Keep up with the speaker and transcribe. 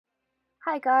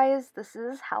Hi guys, this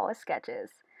is Hawasketches.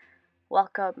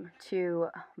 Welcome to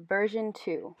version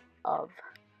 2 of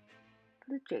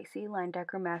the JC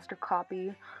Leyendecker master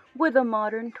copy with a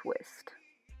modern twist.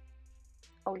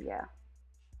 Oh yeah.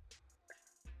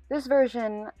 This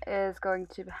version is going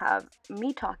to have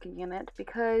me talking in it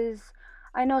because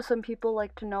I know some people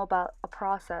like to know about a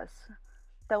process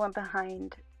that went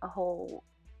behind a whole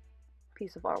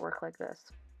piece of artwork like this.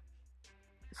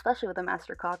 Especially with a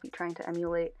master copy trying to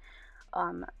emulate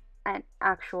an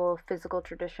actual physical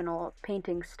traditional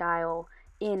painting style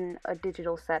in a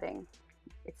digital setting.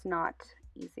 It's not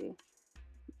easy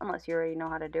unless you already know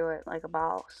how to do it like a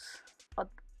boss.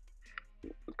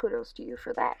 Kudos to you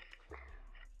for that.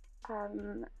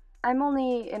 I'm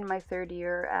only in my third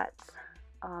year at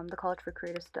the College for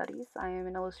Creative Studies. I am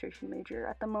an illustration major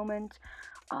at the moment.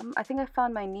 I think I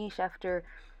found my niche after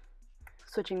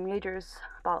switching majors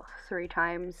about 3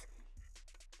 times.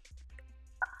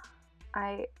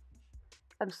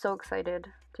 I'm so excited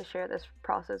to share this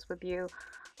process with you.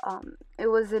 It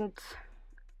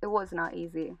was not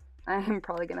easy. I'm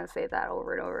probably gonna say that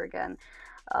over and over again.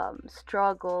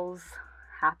 Struggles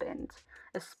happened,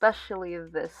 especially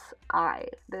this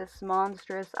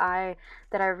monstrous eye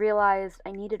that I realized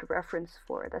I needed reference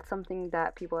for. That's something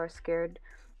that people are scared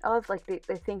of. Like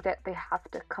they think that they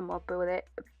have to come up with it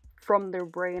from their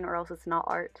brain or else it's not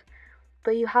art.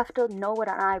 But you have to know what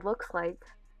an eye looks like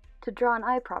to draw an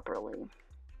eye properly.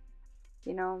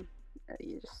 You know,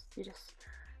 you just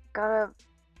gotta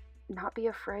not be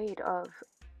afraid of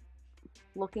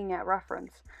looking at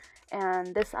reference.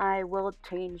 And this eye will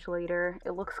change later.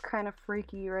 It looks kind of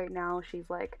freaky right now. She's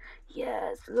like,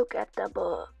 yes, look at the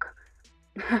book.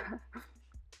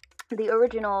 The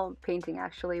original painting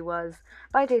actually was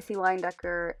by JC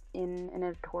Leyendecker in an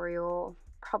editorial,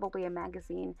 probably a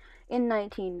magazine, in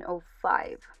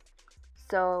 1905.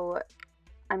 So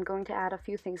I'm going to add a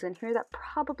few things in here that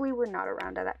probably were not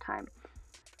around at that time.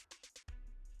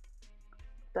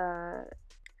 The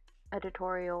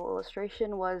editorial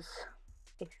illustration was,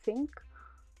 I think,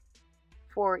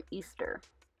 for Easter.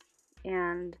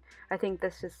 And I think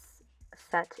this is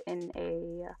set in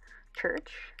a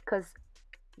church, because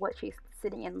what she's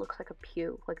sitting in looks like a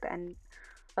pew, like the end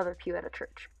of a pew at a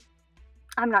church.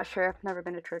 I'm not sure. I've never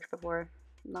been to church before.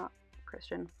 I'm not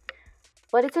Christian.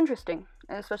 But it's interesting,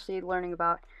 especially learning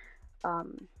about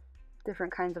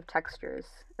different kinds of textures,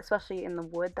 especially in the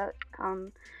wood that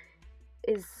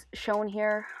is shown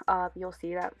here. You'll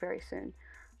see that very soon.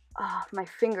 My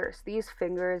fingers. These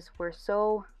fingers were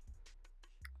so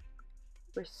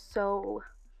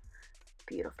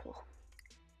beautiful.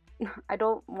 I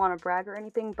don't want to brag or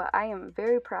anything, but I am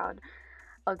very proud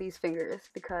of these fingers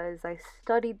because I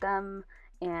studied them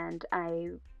and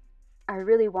I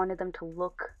really wanted them to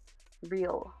look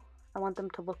real. I want them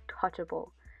to look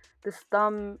touchable. This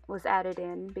thumb was added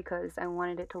in because I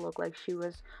wanted it to look like she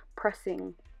was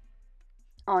pressing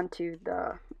onto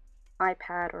the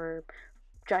iPad or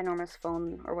ginormous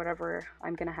phone or whatever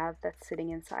I'm gonna have that's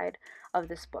sitting inside of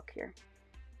this book here.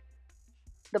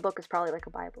 The book is probably like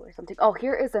a Bible or something. Oh,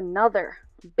 here is another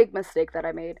big mistake that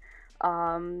I made.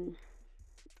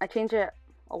 I changed it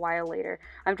a while later.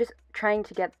 I'm just trying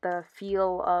to get the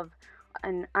feel of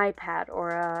an iPad or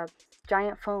a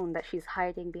giant phone that she's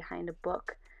hiding behind a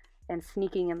book and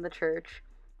sneaking in the church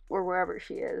or wherever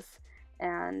she is.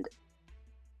 And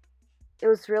it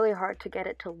was really hard to get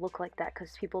it to look like that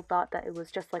because people thought that it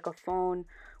was just like a phone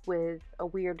with a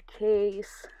weird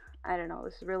case. I don't know, it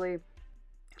was really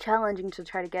challenging to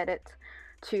try to get it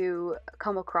to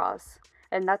come across.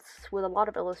 And that's with a lot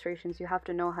of illustrations, you have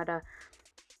to know how to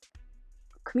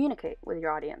communicate with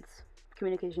your audience.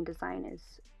 Communication design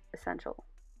is essential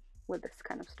with this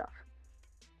kind of stuff.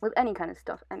 With any kind of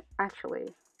stuff. And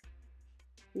actually,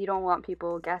 you don't want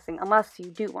people guessing, unless you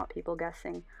do want people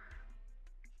guessing.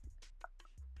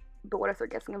 But what if they're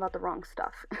guessing about the wrong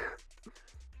stuff?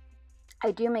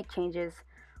 I do make changes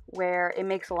where it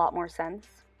makes a lot more sense.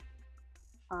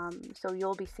 So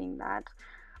you'll be seeing that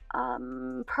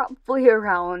probably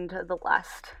around the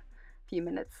last few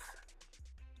minutes.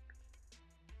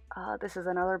 This is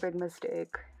another big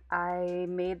mistake. I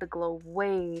made the glow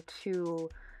way too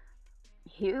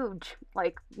huge.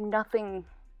 Like nothing,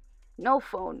 no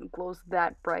phone glows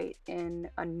that bright in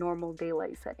a normal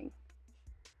daylight setting.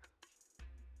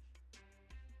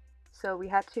 So we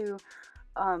had to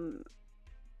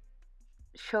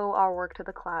show our work to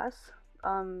the class.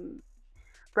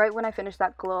 Right when I finished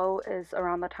that glow is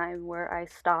around the time where I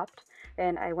stopped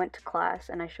and I went to class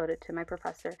and I showed it to my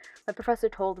professor. My professor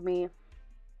told me,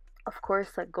 of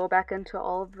course, like go back into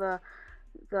all of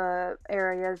the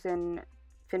areas and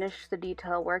finish the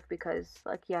detail work because,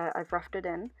 like, yeah, I've roughed it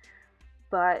in.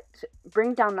 but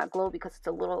bring down that glow because it's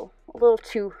a little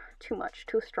too much,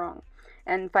 too strong,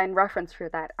 and find reference for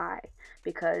that eye,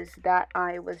 because that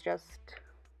eye was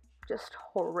just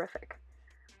horrific.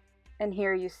 And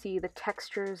here you see the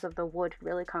textures of the wood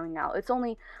really coming out. It's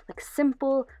only like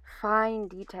simple, fine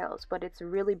details, but it's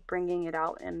really bringing it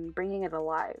out and bringing it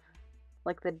alive.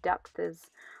 Like the depth is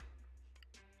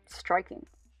striking.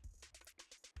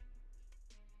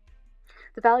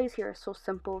 The values here are so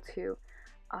simple too.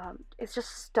 It's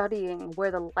just studying where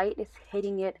the light is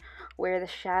hitting it, where the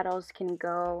shadows can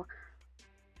go,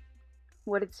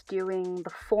 what it's doing, the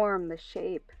form, the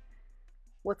shape,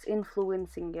 what's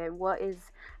influencing it, what is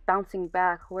bouncing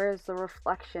back, where is the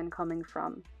reflection coming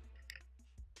from.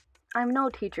 I'm no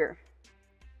teacher.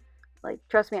 Like,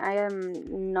 trust me, I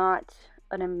am not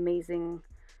an amazing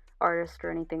artist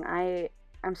or anything.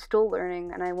 I'm still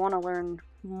learning, and I want to learn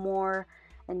more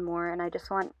and more, and I just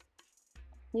want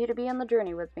you to be on the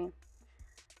journey with me.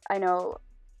 I know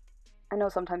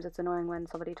sometimes it's annoying when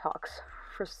somebody talks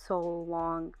for so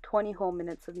long, 20 whole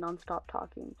minutes of nonstop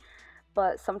talking,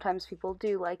 but sometimes people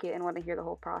do like it and want to hear the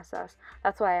whole process.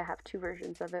 That's why I have two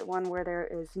versions of it, one where there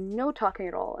is no talking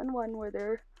at all, and one where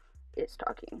there is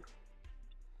talking.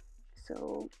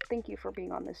 So thank you for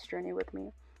being on this journey with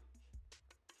me.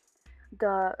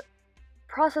 The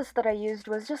process that I used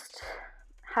was just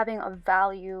having a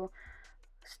value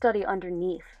study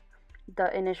underneath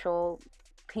the initial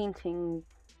painting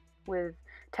with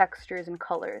textures and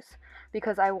colors,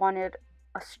 because I wanted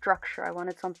a structure. I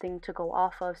wanted something to go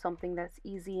off of, something that's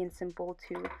easy and simple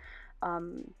to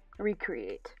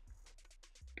recreate.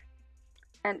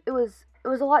 And it was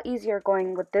a lot easier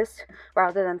going with this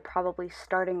rather than probably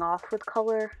starting off with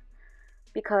color,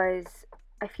 because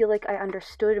I feel like I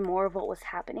understood more of what was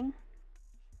happening,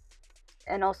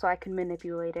 and also I can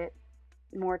manipulate it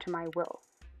more to my will.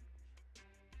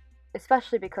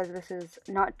 Especially because this is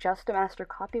not just a master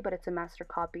copy, but it's a master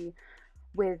copy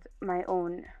with my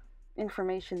own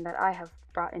information that I have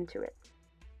brought into it.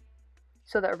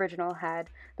 So the original had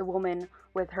the woman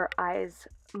with her eyes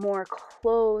more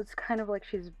closed, kind of like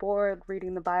she's bored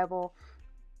reading the Bible,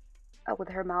 with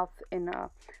her mouth in a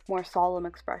more solemn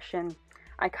expression.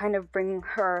 I kind of bring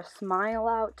her smile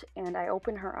out, and I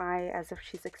open her eye as if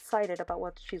she's excited about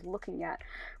what she's looking at,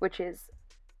 which is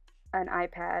an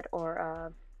iPad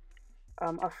or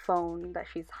a phone that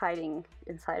she's hiding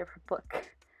inside of her book.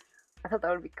 I thought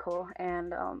that would be cool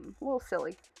and a little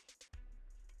silly.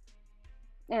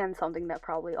 And something that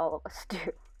probably all of us do,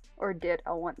 or did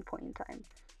at one point in time.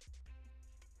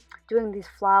 Doing these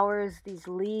flowers, these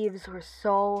leaves were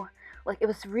so, like, it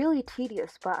was really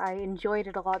tedious, but I enjoyed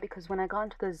it a lot because when I got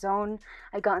into the zone,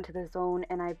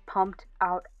 and I pumped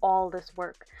out all this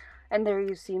work. And there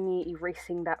you see me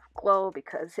erasing that glow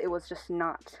because it was just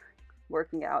not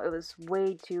working out. It was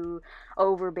way too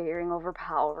overbearing,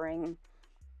 overpowering.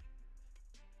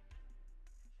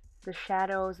 The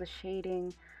shadows, the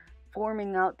shading,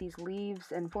 forming out these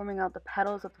leaves and forming out the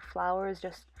petals of the flowers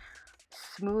just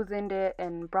smoothened it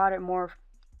and brought it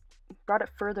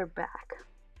further back.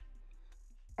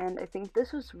 And I think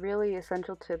this was really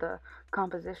essential to the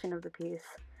composition of the piece,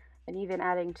 and even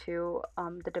adding to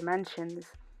the dimensions.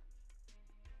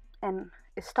 And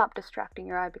it stopped distracting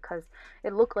your eye because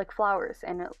it looked like flowers,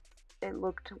 and it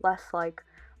looked less like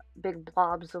big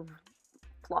blobs of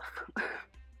fluff,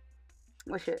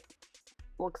 which it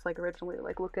looks like originally.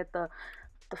 Like, look at the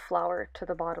flower to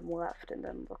the bottom left, and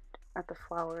then look at the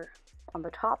flower on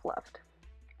the top left.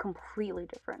 Completely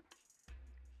different.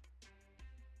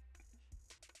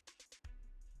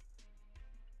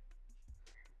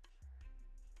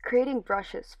 Creating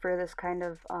brushes for this kind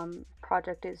of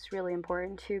project is really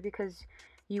important too, because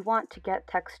you want to get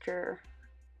texture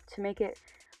to make it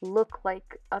look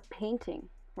like a painting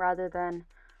rather than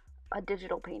a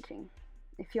digital painting,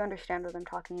 if you understand what I'm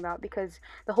talking about, because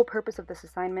the whole purpose of this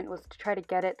assignment was to try to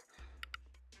get it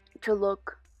to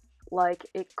look like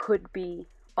it could be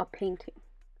a painting,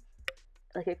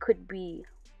 like it could be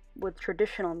with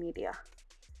traditional media.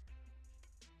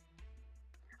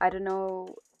 I don't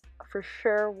know for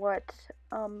sure what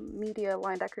media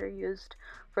Leyendecker used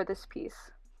for this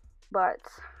piece, but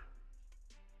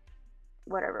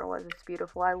whatever it was, it's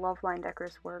beautiful. I love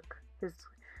Leyendecker's work. His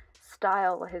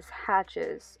style, his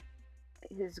hatches,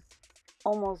 his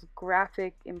almost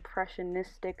graphic,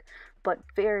 impressionistic, but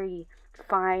very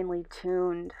finely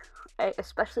tuned. I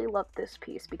especially love this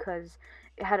piece because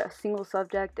it had a single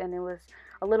subject and it was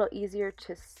a little easier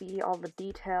to see all the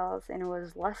details, and it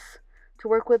was less to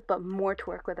work with but more to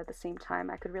work with at the same time.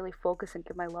 I could really focus and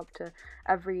give my love to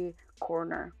every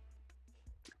corner.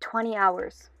 20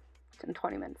 hours and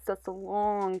 20 minutes, that's a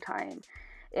long time,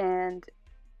 and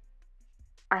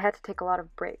I had to take a lot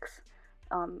of breaks.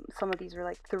 Some of these were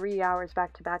like 3 hours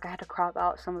back to back. I had to crop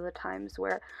out some of the times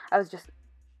where I was just,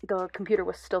 the computer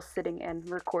was still sitting and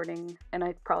recording, and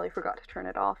I probably forgot to turn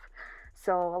it off.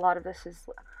 So a lot of this is,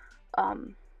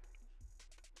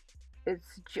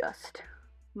 it's just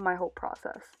my whole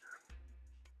process.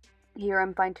 Here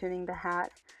I'm fine tuning the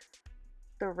hat,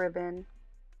 the ribbon,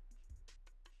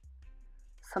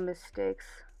 some mistakes,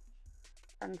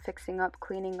 and fixing up,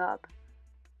 cleaning up.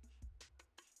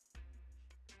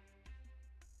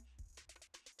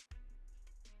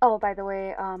 Oh, by the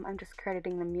way, I'm just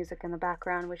crediting the music in the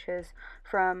background, which is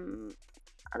from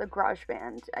the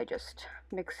GarageBand. I just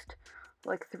mixed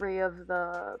like 3 of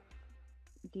the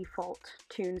default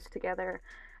tunes together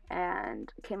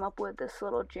and came up with this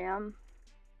little jam.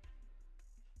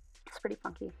 It's pretty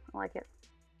funky. I like it.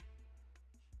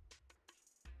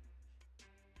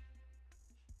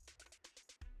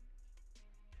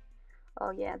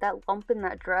 Oh yeah, that lump in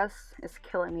that dress is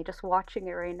killing me. Just watching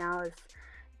it right now is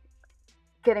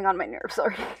getting on my nerves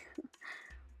already.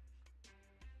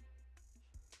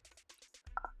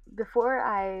 Before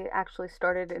I actually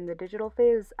started in the digital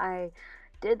phase, I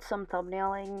did some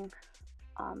thumbnailing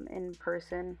in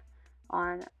person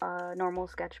on a normal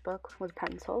sketchbook with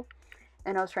pencil,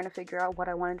 and I was trying to figure out what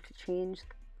I wanted to change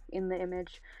in the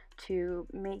image to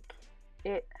make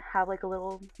it have like a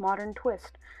little modern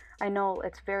twist. I know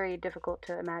it's very difficult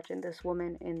to imagine this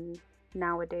woman in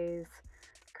nowadays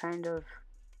kind of,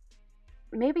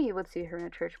 maybe you would see her in a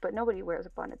church, but nobody wears a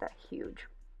bonnet that huge.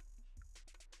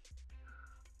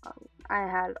 I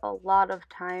had a lot of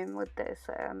time with this.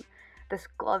 This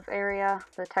glove area,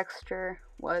 the texture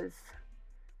was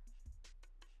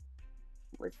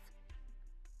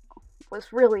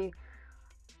was really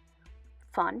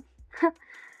fun.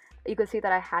 You could see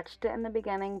that I hatched it in the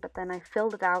beginning, but then I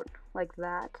filled it out like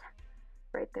that,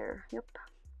 right there. Yep,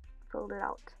 filled it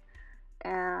out,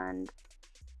 and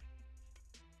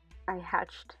I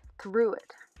hatched through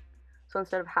it. So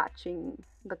instead of hatching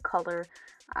the color,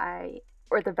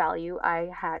 or the value, I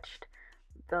hatched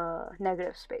the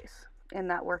negative space, and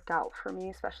that worked out for me,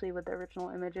 especially with the original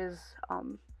images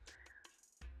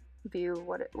view,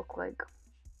 what it looked like.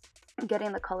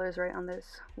 Getting the colors right on this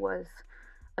was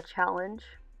a challenge.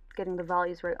 Getting the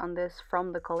values right on this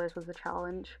from the colors was a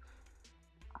challenge.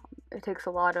 It takes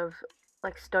a lot of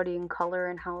like studying color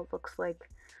and how it looks like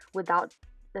without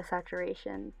the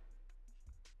saturation,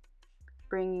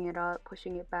 bringing it up,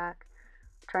 pushing it back,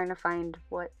 trying to find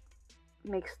what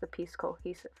makes the piece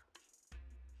cohesive.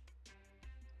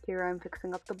 Here I'm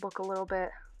fixing up the book a little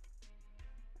bit,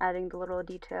 adding the little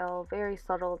detail, very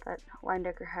subtle, that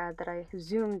Leyendecker had that I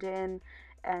zoomed in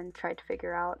and tried to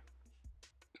figure out.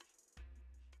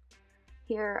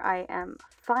 Here I am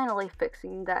finally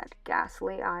fixing that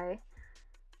ghastly eye.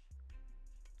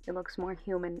 It looks more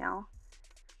human now.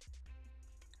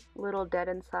 A little dead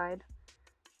inside.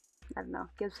 I don't know,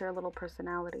 gives her a little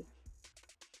personality.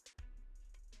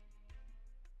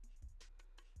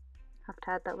 Have to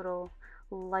add that little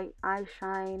light eye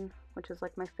shine, which is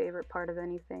like my favorite part of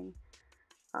anything.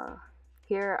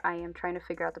 Here I am trying to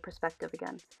figure out the perspective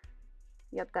again.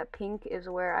 Yep, that pink is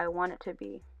where I want it to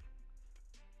be.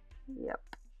 Yep.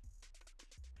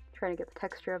 Trying to get the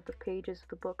texture of the pages of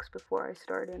the books before I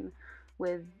start in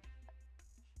with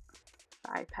the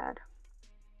iPad.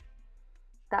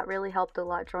 That really helped a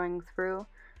lot drawing through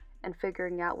and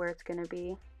figuring out where it's going to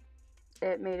be.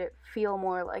 It made it feel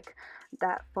more like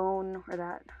that phone or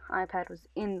that iPad was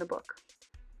in the book.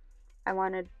 I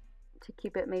wanted to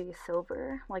keep it maybe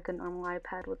silver, like a normal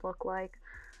iPad would look like,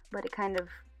 but it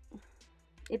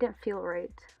didn't feel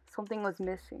right. Something was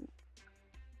missing.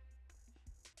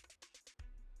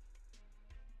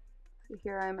 So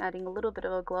here I'm adding a little bit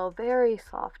of a glow, very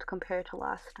soft compared to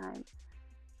last time.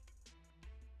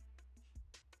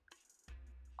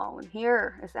 Oh, and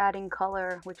here is adding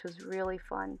color, which was really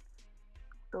fun.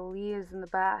 The leaves in the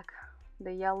back,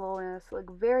 the yellowness, like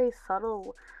very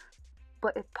subtle,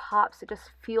 but it pops. It just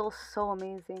feels so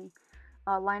amazing.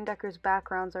 Leyendecker's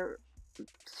backgrounds are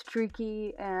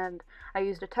streaky, and I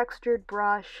used a textured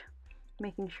brush,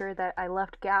 making sure that I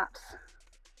left gaps.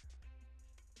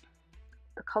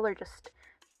 The color just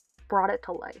brought it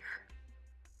to life.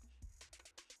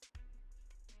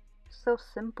 So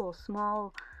simple,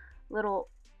 small little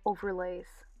overlays.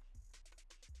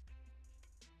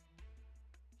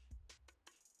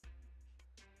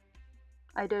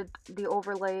 I did the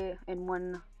overlay in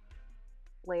one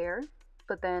layer,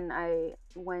 but then I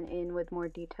went in with more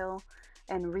detail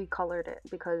and recolored it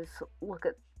because look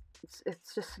at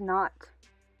it's just not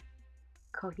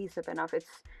cohesive enough.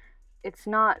 It's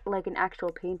not like an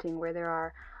actual painting where there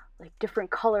are like different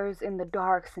colors in the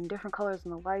darks and different colors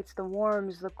in the lights, the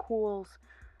warms, the cools,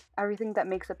 everything that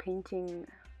makes a painting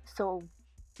so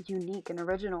unique and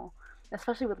original,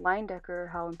 especially with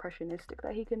Leyendecker, how impressionistic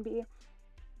that he can be.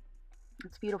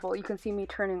 It's beautiful. You can see me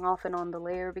turning off and on the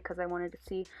layer because I wanted to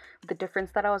see the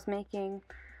difference that I was making.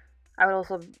 I would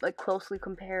also like closely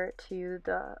compare it to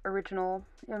the original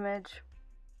image.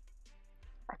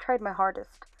 I tried my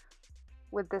hardest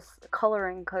with this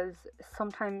coloring because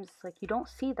sometimes like you don't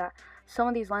see that. Some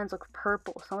of these lines look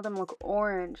purple, some of them look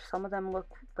orange, some of them look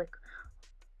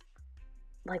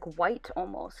like white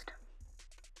almost.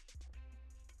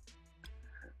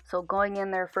 So going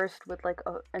in there first with like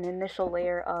an initial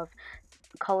layer of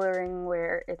coloring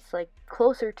where it's like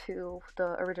closer to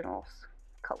the original's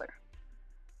color.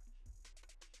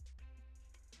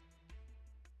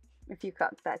 If you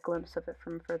got that glimpse of it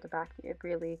from further back, it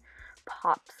really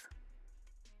pops.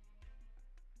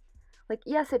 Like,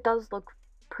 yes, it does look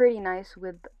pretty nice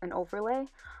with an overlay,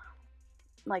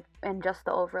 like, and just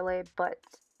the overlay, but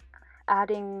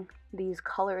adding these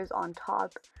colors on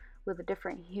top with a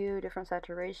different hue, different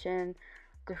saturation,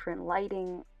 different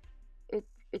lighting,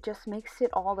 it just makes it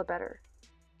all the better.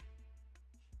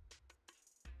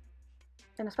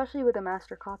 And especially with a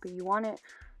master copy, you want it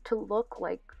to look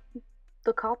like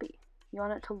the copy. You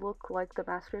want it to look like the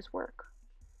master's work.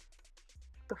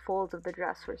 The folds of the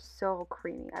dress were so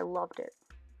creamy. I loved it.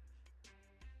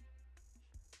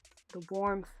 The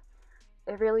warmth,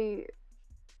 it really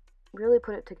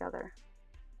put it together.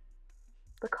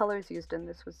 The colors used in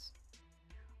this was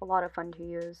a lot of fun to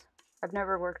use. I've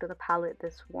never worked with a palette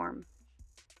this warm.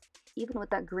 Even with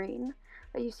that green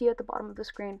that you see at the bottom of the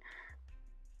screen,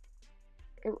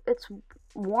 it's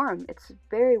warm. It's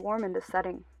very warm in this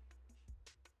setting.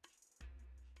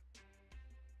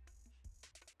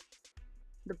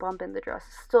 The bump in the dress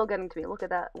is still getting to me. Look at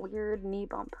that weird knee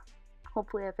bump.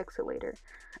 Hopefully I fix it later.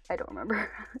 I don't remember.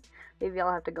 Maybe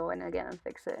I'll have to go in again and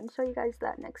fix it and show you guys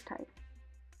that next time.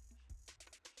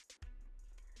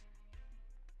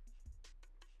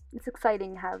 It's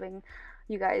exciting having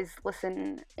you guys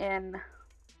listen in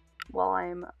while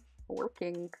I'm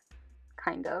working,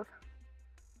 kind of.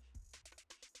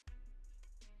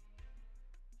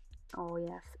 Oh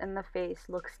yes, and the face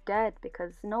looks dead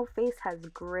because no face has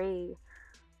gray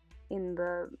in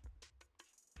the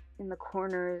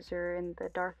corners or in the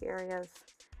dark areas.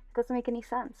 It doesn't make any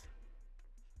sense.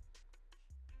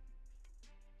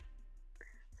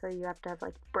 So you have to have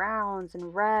like browns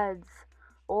and reds,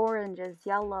 oranges,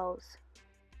 yellows.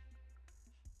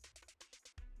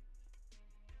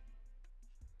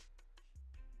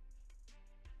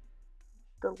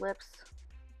 The lips,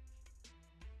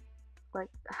 like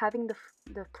having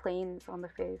the planes on the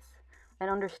face and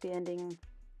understanding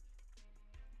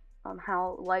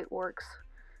how light works,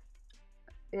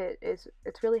 it's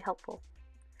really helpful.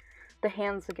 The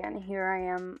hands, again, here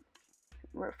I am,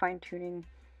 we're fine-tuning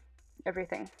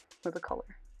everything with the color.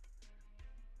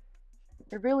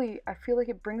 I feel like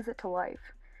it brings it to life.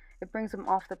 It brings them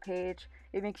off the page.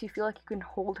 It makes you feel like you can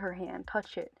hold her hand,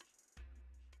 touch it,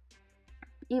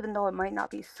 even though it might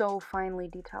not be so finely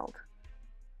detailed.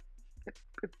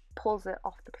 It pulls it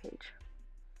off the page.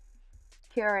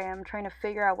 Here I am trying to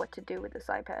figure out what to do with this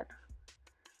iPad.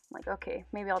 I'm like, okay,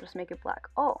 maybe I'll just make it black.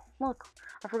 Oh, look,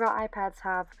 I forgot iPads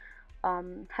have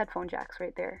headphone jacks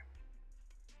right there.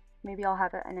 Maybe I'll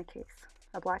have it in a case,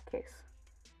 a black case.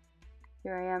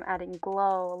 Here I am adding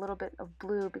glow, a little bit of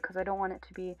blue because I don't want it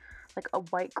to be like a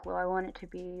white glow. I want it to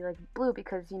be like blue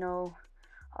because, you know,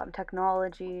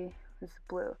 technology is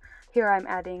blue. Here I'm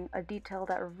adding a detail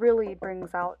that really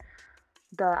brings out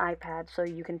the iPad so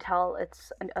you can tell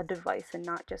it's a device and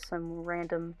not just some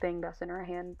random thing that's in her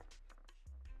hand.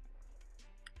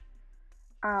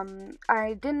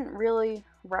 I didn't really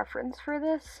reference for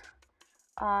this.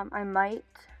 I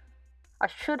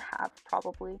should have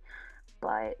probably,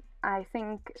 but I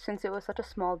think since it was such a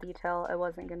small detail, I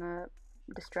wasn't gonna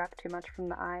distract too much from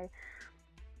the eye.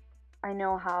 I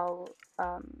know how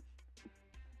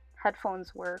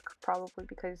headphones work, probably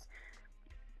because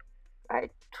I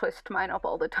twist mine up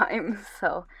all the time,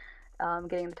 so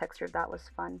getting the texture of that was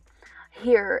fun.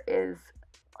 Here is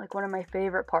like one of my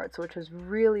favorite parts, which is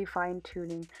really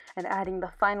fine-tuning and adding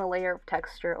the final layer of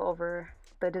texture over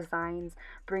the designs,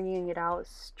 bringing it out,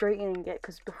 straightening it,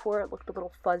 because before it looked a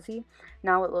little fuzzy.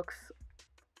 Now it looks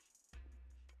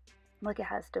like it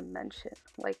has dimension,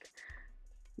 like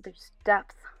there's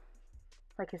depth,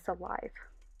 like it's alive.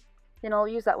 And I'll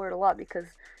use that word a lot because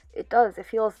it does, it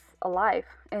feels alive,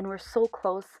 and we're so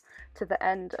close to the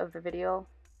end of the video,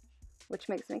 which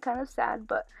makes me kind of sad,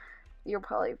 but you're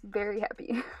probably very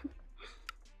happy.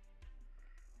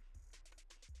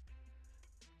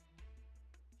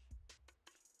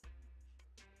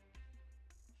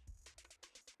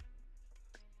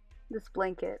 this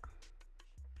blanket.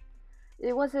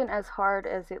 It wasn't as hard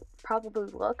as it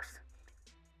probably looks.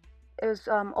 It was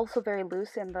also very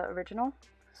loose in the original,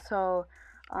 so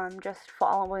just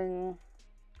following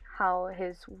how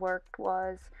his work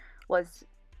was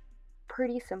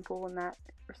pretty simple in that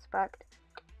respect.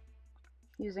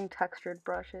 Using textured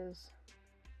brushes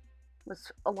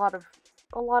was a lot of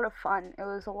fun. It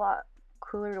was a lot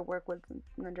cooler to work with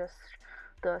than just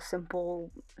the simple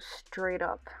straight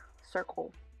up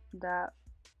circle that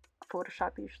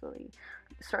Photoshop usually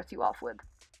starts you off with.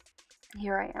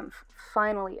 Here I am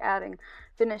finally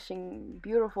finishing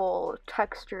beautiful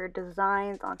textured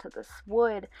designs onto this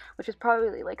wood, which is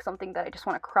probably like something that I just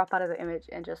want to crop out of the image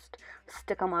and just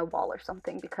stick on my wall or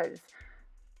something, because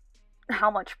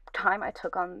how much time I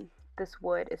took on this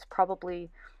wood is probably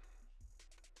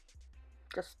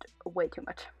just way too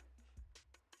much.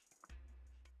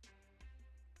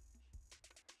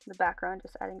 The background,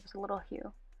 just adding just a little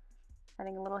hue.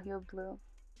 Adding a little hue of blue.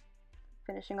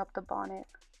 Finishing up the bonnet.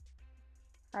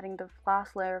 Adding the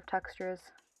last layer of textures.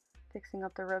 Fixing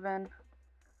up the ribbon.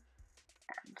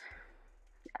 And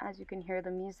as you can hear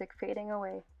the music fading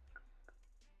away,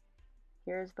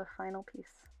 here's the final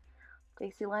piece.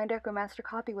 JC Leyendecker master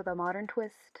copy with a modern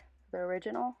twist. The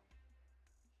original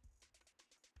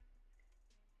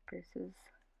versus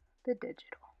the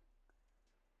digital.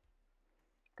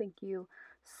 Thank you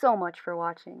so much for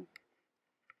watching.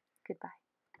 Goodbye.